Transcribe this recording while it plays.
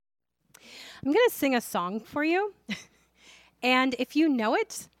I'm going to sing a song for you. And if you know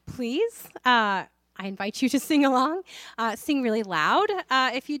it, please, I invite you to sing along. Sing really loud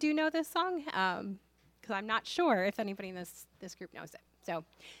if you do know this song, because I'm not sure if anybody in this group knows it. So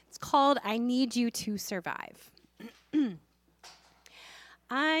it's called I Need You to Survive.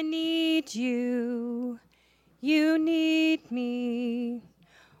 I need you, you need me.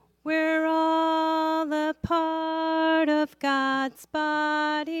 We're all a part of God's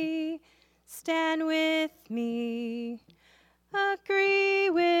body. Stand with me, agree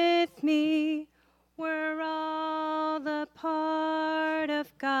with me. We're all a part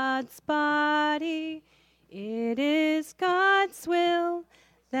of God's body. It is God's will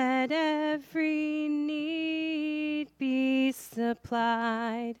that every need be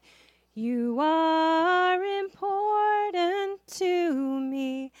supplied. You are important to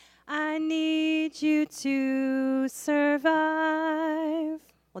me. I need you to survive.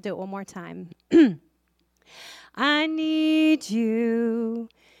 We'll do it one more time. I need you.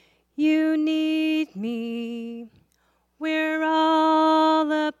 You need me. We're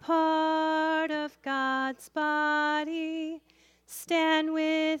all a part of God's body. Stand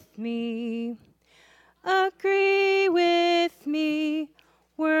with me. Agree with me.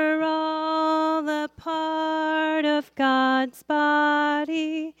 We're all a part of God's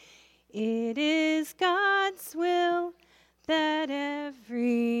body. It is God's will that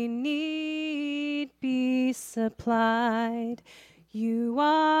every need be supplied. You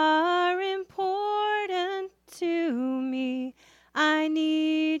are important to me. I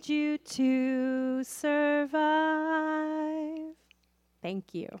need you to survive.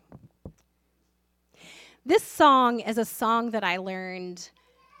 Thank you. This song is a song that I learned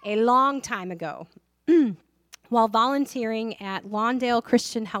a long time ago while volunteering at Lawndale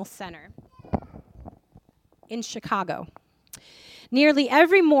Christian Health Center in Chicago. Nearly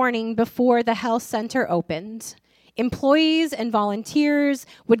every morning before the health center opened, employees and volunteers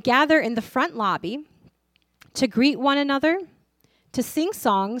would gather in the front lobby to greet one another, to sing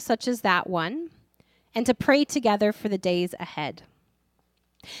songs such as that one, and to pray together for the days ahead.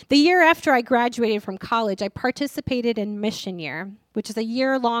 The year after I graduated from college, I participated in Mission Year, which is a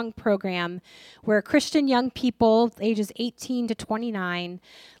year-long program where Christian young people ages 18 to 29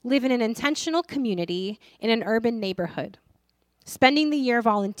 live in an intentional community in an urban neighborhood, spending the year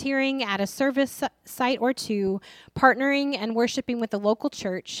volunteering at a service site or two, partnering and worshiping with the local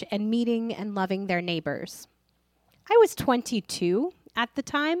church, and meeting and loving their neighbors. I was 22 at the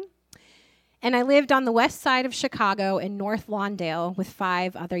time, and I lived on the west side of Chicago in North Lawndale with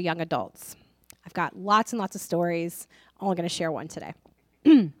 5 other young adults. I've got lots and lots of stories. I'm only going to share one today.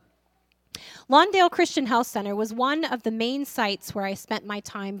 Lawndale Christian Health Center was one of the main sites where I spent my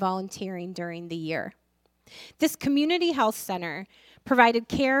time volunteering during the year. This community health center provided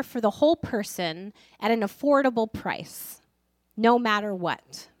care for the whole person at an affordable price, no matter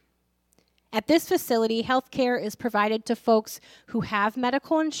what. At this facility, health care is provided to folks who have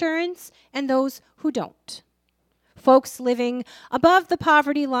medical insurance and those who don't. Folks living above the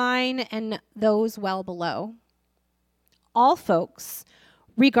poverty line and those well below. All folks,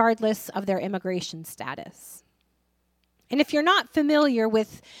 regardless of their immigration status. And if you're not familiar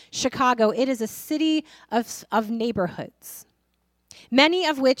with Chicago, it is a city of neighborhoods, many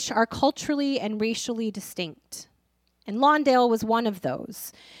of which are culturally and racially distinct. And Lawndale was one of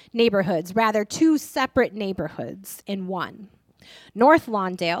those neighborhoods, rather 2 separate neighborhoods in one. North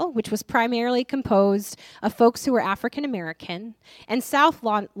Lawndale, which was primarily composed of folks who were African American, and South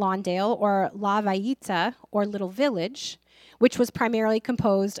Lawndale, or La Vallita, or Little Village, which was primarily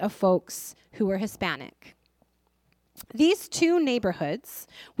composed of folks who were Hispanic. These 2 neighborhoods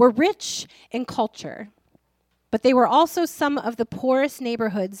were rich in culture, but they were also some of the poorest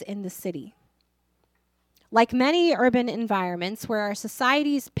neighborhoods in the city. Like many urban environments where our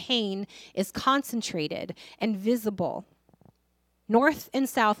society's pain is concentrated and visible, North and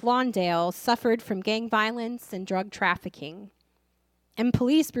South Lawndale suffered from gang violence and drug trafficking. And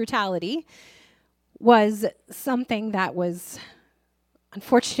police brutality was something that was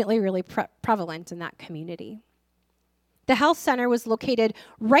unfortunately really prevalent in that community. The health center was located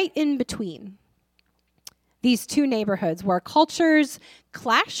right in between these 2 neighborhoods where cultures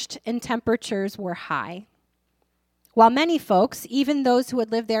clashed and temperatures were high. While many folks, even those who had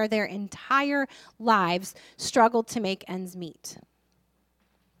lived there their entire lives, struggled to make ends meet.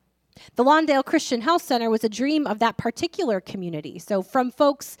 The Lawndale Christian Health Center was a dream of that particular community, so from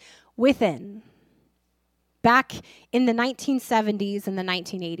folks within, back in the 1970s and the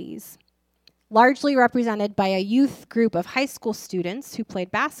 1980s, largely represented by a youth group of high school students who played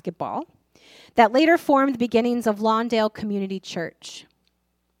basketball, that later formed the beginnings of Lawndale Community Church.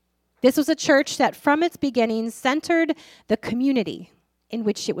 This was a church that from its beginning centered the community in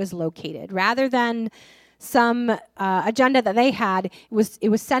which it was located. Rather than some agenda that they had, it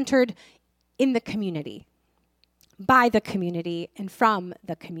was centered in the community, by the community, and from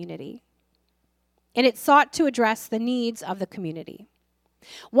the community. And it sought to address the needs of the community.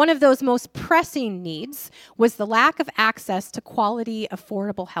 One of those most pressing needs was the lack of access to quality,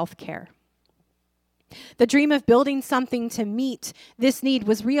 affordable health care. The dream of building something to meet this need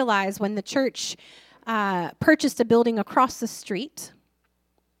was realized when the church purchased a building across the street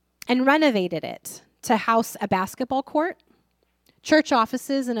and renovated it to house a basketball court, church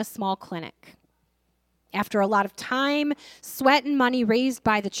offices, and a small clinic. After a lot of time, sweat, and money raised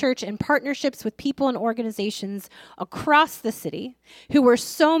by the church and partnerships with people and organizations across the city who were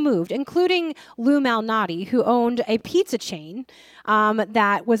so moved, including Lou Malnati, who owned a pizza chain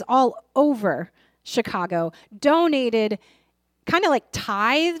that was all over Chicago, donated, kind of like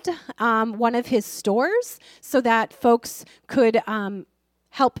tithed one of his stores so that folks could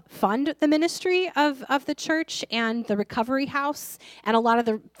help fund the ministry of the church and the recovery house. And a lot of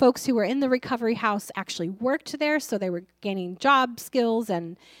the folks who were in the recovery house actually worked there, so they were gaining job skills,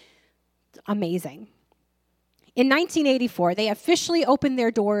 and amazing. In 1984, they officially opened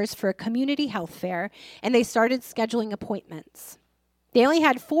their doors for a community health fair, and they started scheduling appointments. They only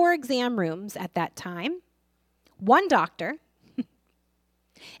had 4 exam rooms at that time, 1 doctor,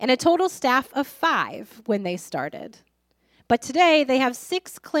 and a total staff of 5 when they started. But today, they have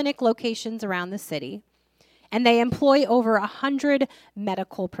 6 clinic locations around the city, and they employ over 100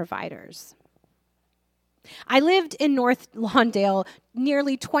 medical providers. I lived in North Lawndale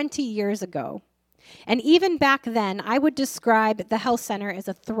nearly 20 years ago, and even back then, I would describe the health center as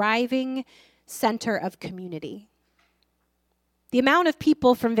a thriving center of community. The amount of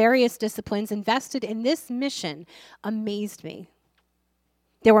people from various disciplines invested in this mission amazed me.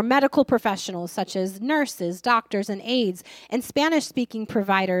 There were medical professionals such as nurses, doctors, and aides, and Spanish-speaking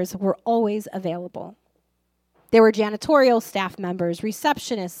providers were always available. There were janitorial staff members,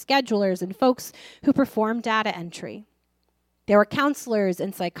 receptionists, schedulers, and folks who performed data entry. There were counselors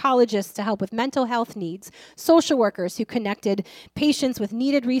and psychologists to help with mental health needs, social workers who connected patients with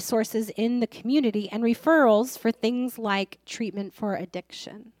needed resources in the community, and referrals for things like treatment for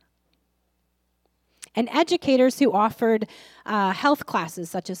addiction. And educators who offered health classes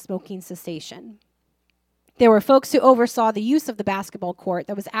such as smoking cessation. There were folks who oversaw the use of the basketball court.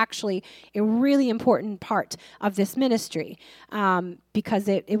 That was actually a really important part of this ministry because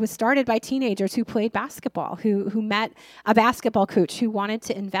it was started by teenagers who played basketball, who met a basketball coach who wanted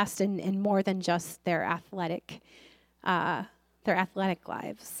to invest in more than just their athletic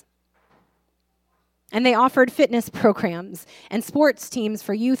lives. And they offered fitness programs and sports teams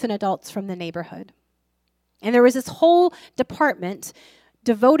for youth and adults from the neighborhood. And there was this whole department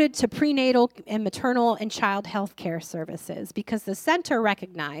devoted to prenatal and maternal and child health care services because the center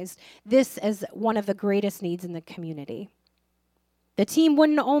recognized this as one of the greatest needs in the community. The team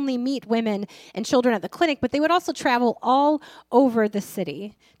wouldn't only meet women and children at the clinic, but they would also travel all over the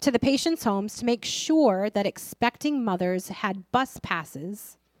city to the patients' homes to make sure that expecting mothers had bus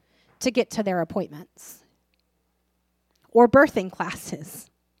passes to get to their appointments or birthing classes.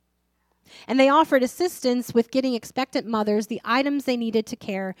 And they offered assistance with getting expectant mothers the items they needed to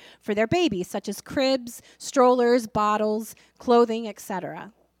care for their babies, such as cribs, strollers, bottles, clothing,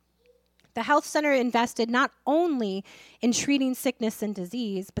 etc. The health center invested not only in treating sickness and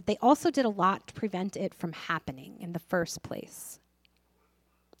disease, but they also did a lot to prevent it from happening in the first place.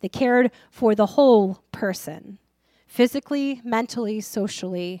 They cared for the whole person, physically, mentally,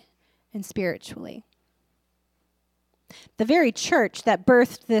 socially, and spiritually. The very church that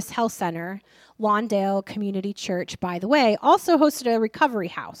birthed this health center, Lawndale Community Church, by the way, also hosted a recovery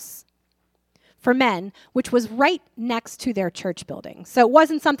house for men, which was right next to their church building. So it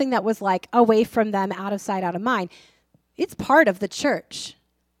wasn't something that was like away from them, out of sight, out of mind. It's part of the church.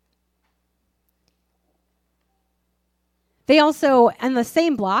 They also, on the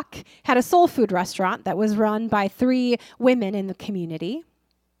same block, had a soul food restaurant that was run by 3 women in the community.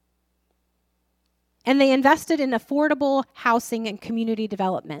 And they invested in affordable housing and community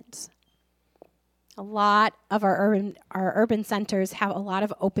development. A lot of our urban centers have a lot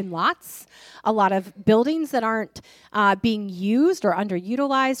of open lots, a lot of buildings that aren't being used or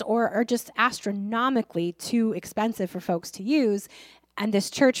underutilized or are just astronomically too expensive for folks to use. And this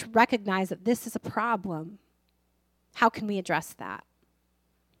church recognized that this is a problem. How can we address that?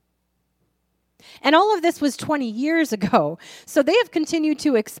 And all of this was 20 years ago. So they have continued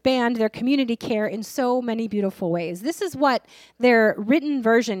to expand their community care in so many beautiful ways. This is what their written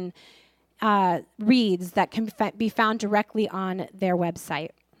version reads that can be found directly on their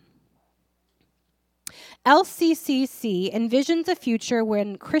website. LCCC envisions a future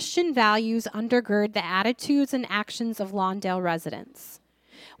when Christian values undergird the attitudes and actions of Lawndale residents,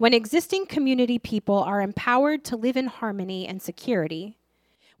 when existing community people are empowered to live in harmony and security,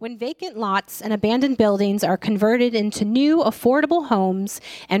 when vacant lots and abandoned buildings are converted into new affordable homes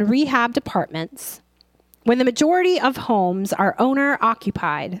and rehabbed apartments, when the majority of homes are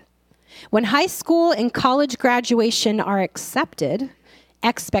owner-occupied, when high school and college graduation are accepted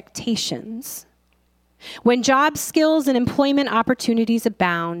expectations, when job skills and employment opportunities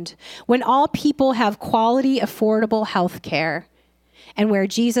abound, when all people have quality, affordable health care, and where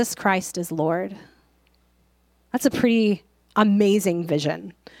Jesus Christ is Lord. That's a pretty amazing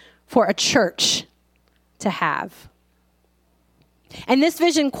vision for a church to have. And this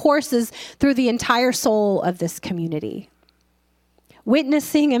vision courses through the entire soul of this community.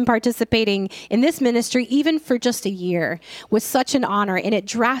 Witnessing and participating in this ministry, even for just a year, was such an honor, and it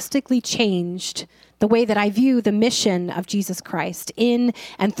drastically changed the way that I view the mission of Jesus Christ in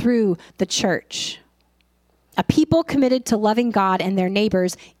and through the church. A people committed to loving God and their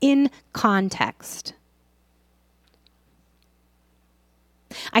neighbors in context.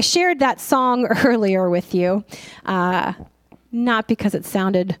 I shared that song earlier with you, not because it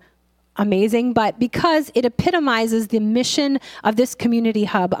sounded amazing, but because it epitomizes the mission of this community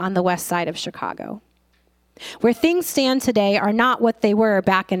hub on the west side of Chicago. Where things stand today are not what they were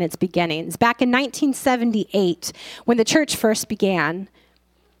back in its beginnings. Back in 1978, when the church first began,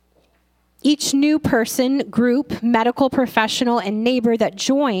 each new person, group, medical professional, and neighbor that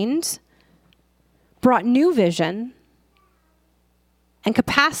joined brought new vision and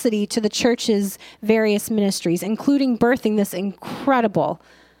capacity to the church's various ministries, including birthing this incredible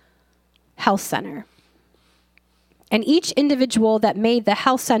health center. And each individual that made the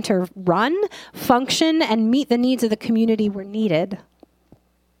health center run, function, and meet the needs of the community were needed.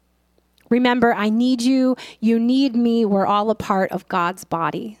 Remember, I need you, you need me, we're all a part of God's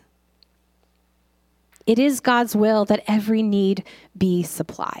body. It is God's will that every need be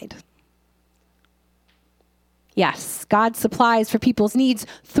supplied. Yes, God supplies for people's needs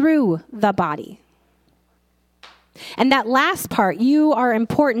through the body. And that last part, you are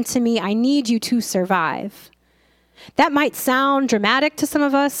important to me, I need you to survive. That might sound dramatic to some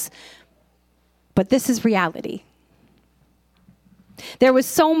of us, but this is reality. There was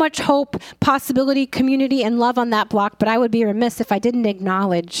so much hope, possibility, community, and love on that block, but I would be remiss if I didn't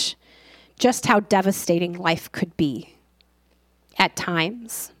acknowledge just how devastating life could be at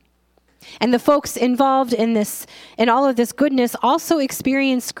times. And the folks involved in all of this goodness also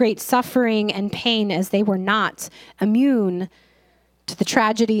experienced great suffering and pain, as they were not immune to the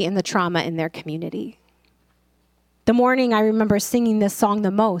tragedy and the trauma in their community. The morning I remember singing this song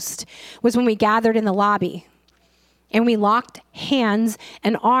the most was when we gathered in the lobby and we locked hands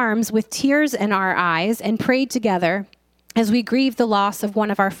and arms with tears in our eyes and prayed together as we grieved the loss of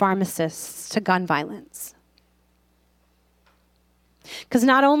one of our pharmacists to gun violence. Because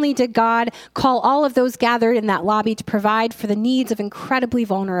not only did God call all of those gathered in that lobby to provide for the needs of incredibly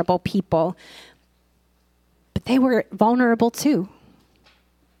vulnerable people, but they were vulnerable too.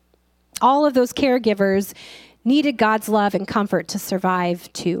 All of those caregivers needed God's love and comfort to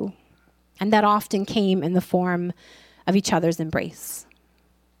survive too. And that often came in the form of each other's embrace.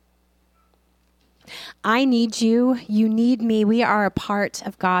 I need you, you need me, we are a part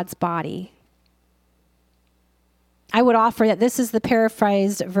of God's body. I would offer that this is the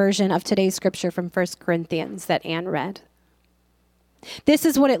paraphrased version of today's scripture from 1 Corinthians that Anne read. This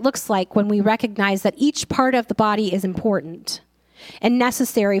is what it looks like when we recognize that each part of the body is important and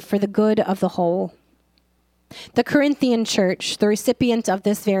necessary for the good of the whole. The Corinthian church, the recipient of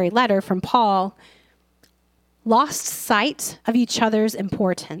this very letter from Paul, lost sight of each other's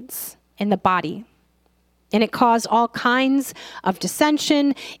importance in the body. And it caused all kinds of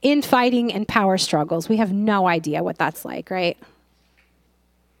dissension, infighting, and power struggles. We have no idea what that's like, right?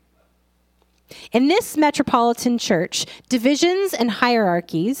 In this metropolitan church, divisions and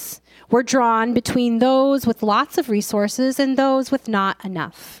hierarchies were drawn between those with lots of resources and those with not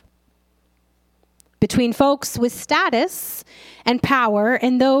enough. Between folks with status and power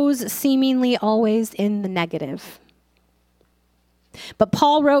and those seemingly always in the negative. But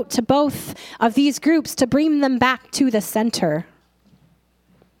Paul wrote to both of these groups to bring them back to the center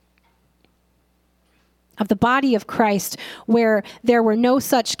of the body of Christ, where there were no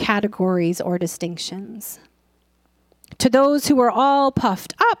such categories or distinctions. To those who were all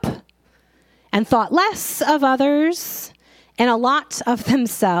puffed up and thought less of others and a lot of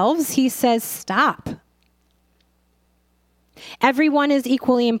themselves, he says, stop. Everyone is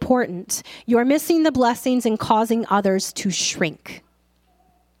equally important. You're missing the blessings and causing others to shrink.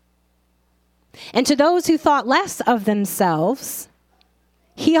 And to those who thought less of themselves,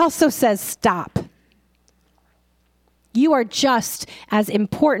 he also says, stop. You are just as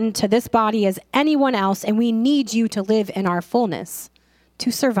important to this body as anyone else, and we need you to live in our fullness,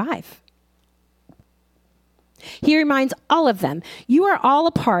 to survive. He reminds all of them, you are all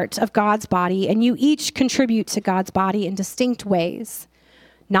a part of God's body, and you each contribute to God's body in distinct ways,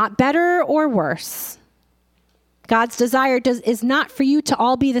 not better or worse. God's desire is not for you to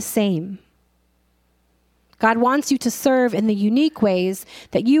all be the same. God wants you to serve in the unique ways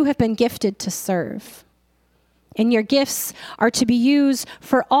that you have been gifted to serve. And your gifts are to be used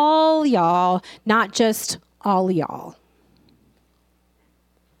for all y'all, not just all y'all.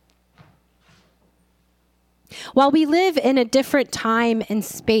 While we live in a different time and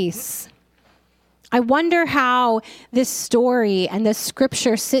space, I wonder how this story and this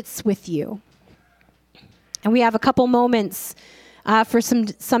scripture sits with you. And we have a couple moments for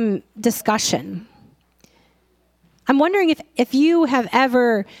some discussion. I'm wondering if you have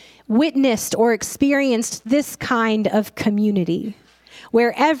ever witnessed or experienced this kind of community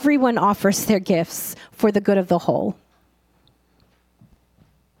where everyone offers their gifts for the good of the whole.